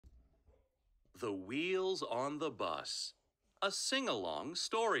The Wheels on the Bus, a sing-along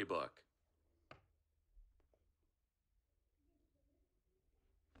storybook.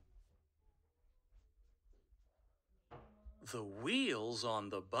 The wheels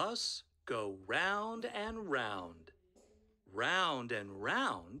on the bus go round and round, round and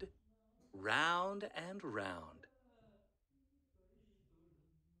round, round and round.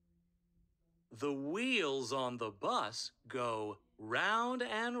 The wheels on the bus go round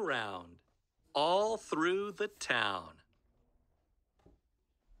and round, all through the town.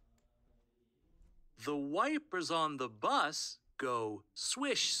 The wipers on the bus go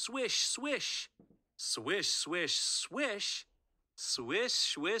swish, swish, swish, swish, swish, swish, swish,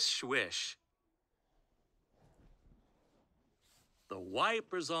 swish, swish. The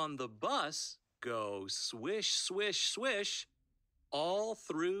wipers on the bus go swish, swish, swish, all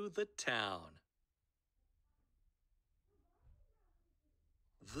through the town.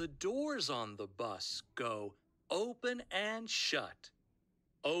 The doors on the bus go open and shut,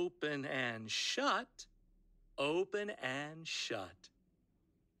 open and shut, open and shut.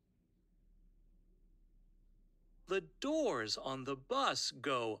 The doors on the bus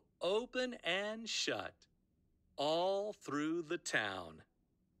go open and shut, all through the town.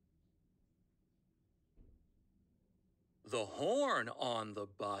 The horn on the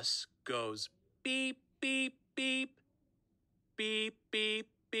bus goes beep, beep, beep, beep, beep,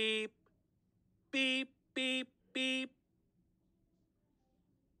 beep, beep, beep, beep.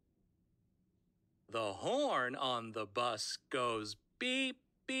 The horn on the bus goes beep,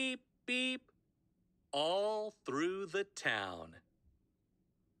 beep, beep, all through the town.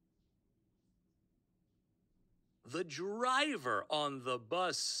 The driver on the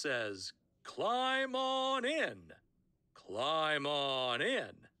bus says, "Climb on in, climb on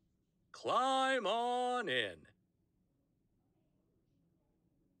in, climb on in."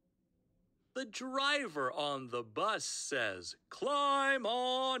 The driver on the bus says, "Climb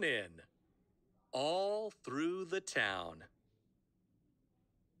on in," all through the town.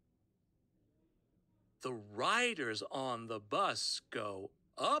 The riders on the bus go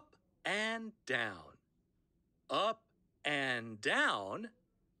up and down, up and down,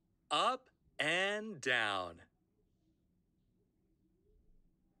 up and down.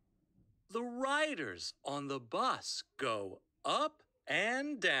 The riders on the bus go up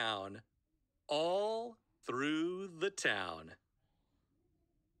and down, all through the town.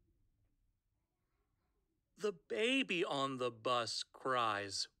 The baby on the bus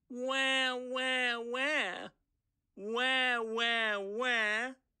cries, "Wah, wah, wah, wah, wah,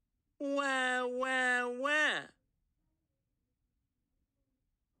 wah, wah, wah, wah."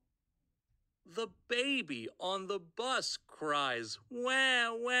 The baby on the bus cries,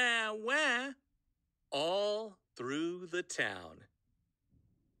 "Wah, wah, wah," all through the town.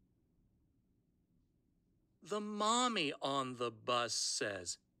 The mommy on the bus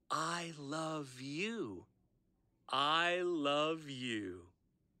says, "I love you, I love you,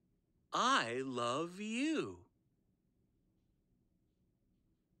 I love you."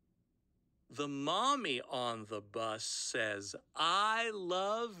 The mommy on the bus says, "I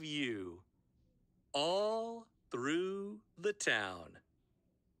love you," all through the town.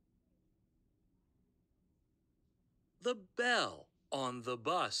 The bell on the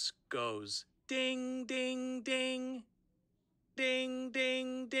bus goes ding, ding, ding, ding,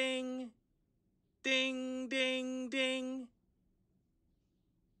 ding, ding, ding, ding, ding.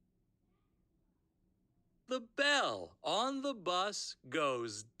 The bell on the bus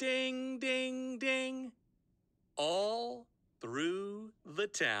goes ding, ding, ding, all through the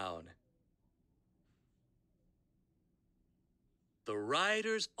town. The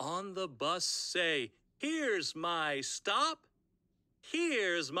riders on the bus say, "Here's my stop,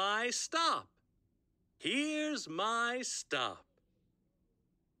 here's my stop, here's my stop."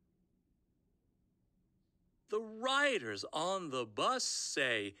 The riders on the bus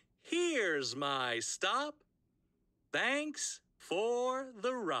say, "Here's my stop, thanks for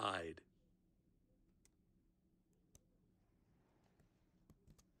the ride."